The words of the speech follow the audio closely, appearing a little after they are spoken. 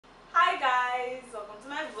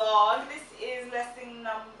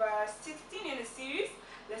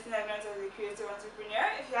15 Evidence as a Creative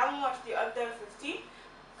Entrepreneur. If you haven't watched the other 15,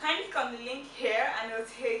 kindly click on the link here and it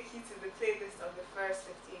will take you to the playlist of the first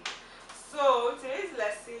 15. So today's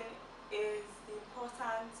lesson is the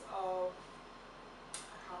importance of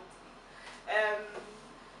accounting.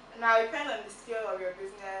 Now it depends on the scale of your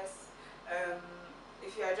business.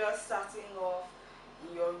 If you are just starting off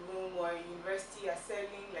in your room or in university, you're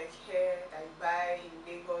selling like hair that you buy in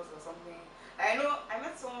Lagos or something. I know I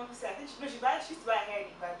met someone who said I think she used to buy hair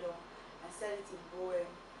in Ibadan and sell it in Bowen,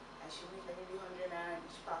 and she made like maybe 100 naira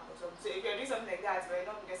each pack or something. So if you're doing something like that, but it's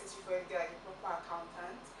not necessary for you to get like a proper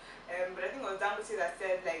accountant. But I think it was Dangote that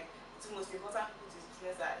said like the two most important people to his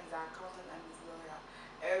business are his accountant and his lawyer.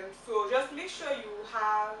 So just make sure you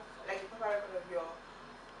have like a proper record of your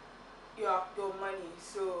money.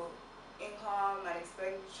 So income and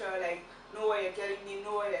expenditure, like know what you're getting in,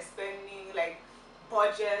 know what you're spending, like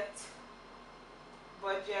budget,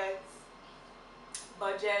 budget,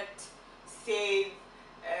 budget, save,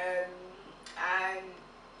 and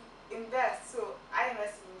invest. So I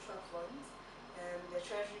invest in mutual funds, the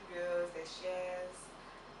treasury bills, the shares,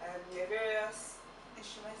 there are various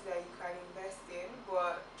instruments that you can invest in,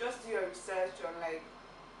 but just do your research on like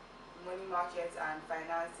money markets and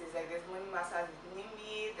finances. Like there's money masters with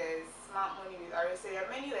Nimi, there's smart money with Arese. There are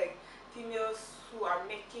many like females who are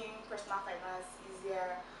making personal finance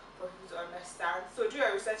easier for people to understand. So do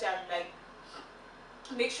your research and like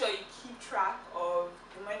make sure you keep track of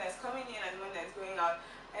the money that's coming in and the money that's going out.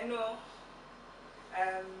 I know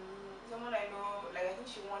someone I know, like I think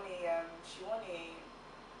she won a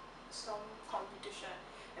some competition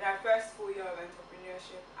in her first full year of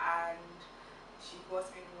entrepreneurship, and she got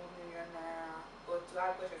maybe 1 million naira. But to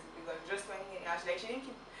her, because she was just spending it, and she didn't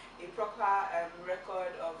keep a proper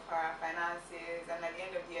record of her finances, and at the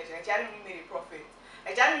end of the year, she hadn't really made a profit.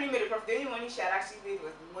 Like she hadn't really made a profit. The only money she had actually made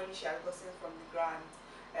was the money she had gotten from the grant.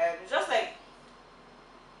 Just like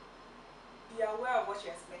be aware of what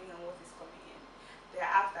you're spending and what is coming in. There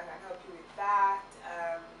are apps that can help you with that.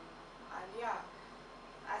 And yeah,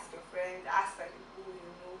 ask your friends, ask like people you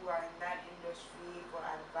know who are in that industry for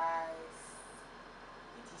advice.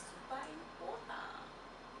 It is super important.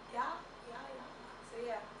 Yeah, yeah, yeah. So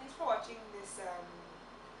yeah, thanks for watching this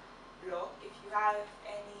blog. If you have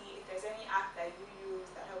any, if there's any app that you use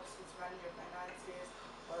that helps you to manage your finances,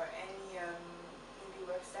 or any maybe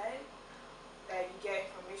website that you get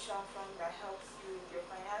information from that helps you with your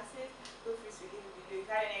finances, feel free to leave a video. If you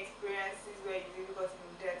had any experiences where you really got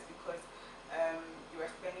in debt because you were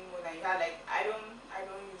spending more than you had, like I don't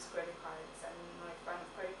use credit cards. I'm not a fan of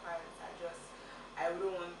credit cards. I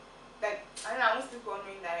wouldn't want, like I don't know, I want people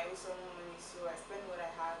knowing that I owe someone money, so I spend what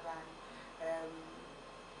I have, and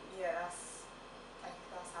yeah, that's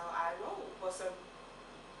how I roll. But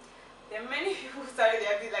there are many people who started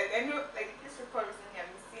their business, like I know, like this report recently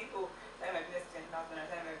I've been seeing, oh, started my business 10,000, I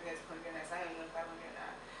started my business 100, I started my 500.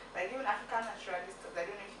 Like even African naturalists, I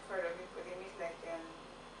don't know if you've heard of it, but they make like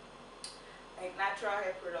natural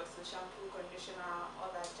hair products, so shampoo, conditioner,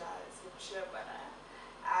 all that jazz. So sure, but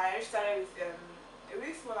I started with a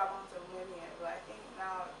really small amount of money, but I think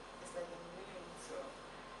now it's like a million. So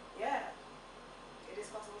yeah, it is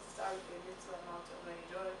possible to start with a little amount of money.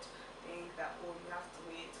 Don't think that, oh, you have to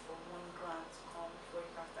wait for 1 grand to come before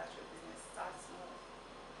you can start your business. Start small.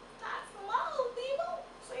 Start small, people.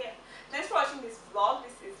 So yeah, thanks for watching this vlog.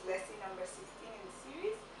 This is lesson number 16 in the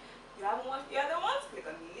series. If you haven't watched the other ones, click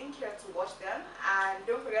on the link here to watch them, and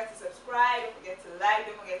don't forget to subscribe, don't forget to like,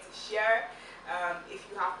 don't forget to share if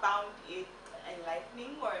you have found it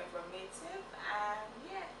enlightening or informative. And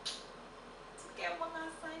yeah, to get one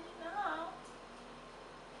last signing out.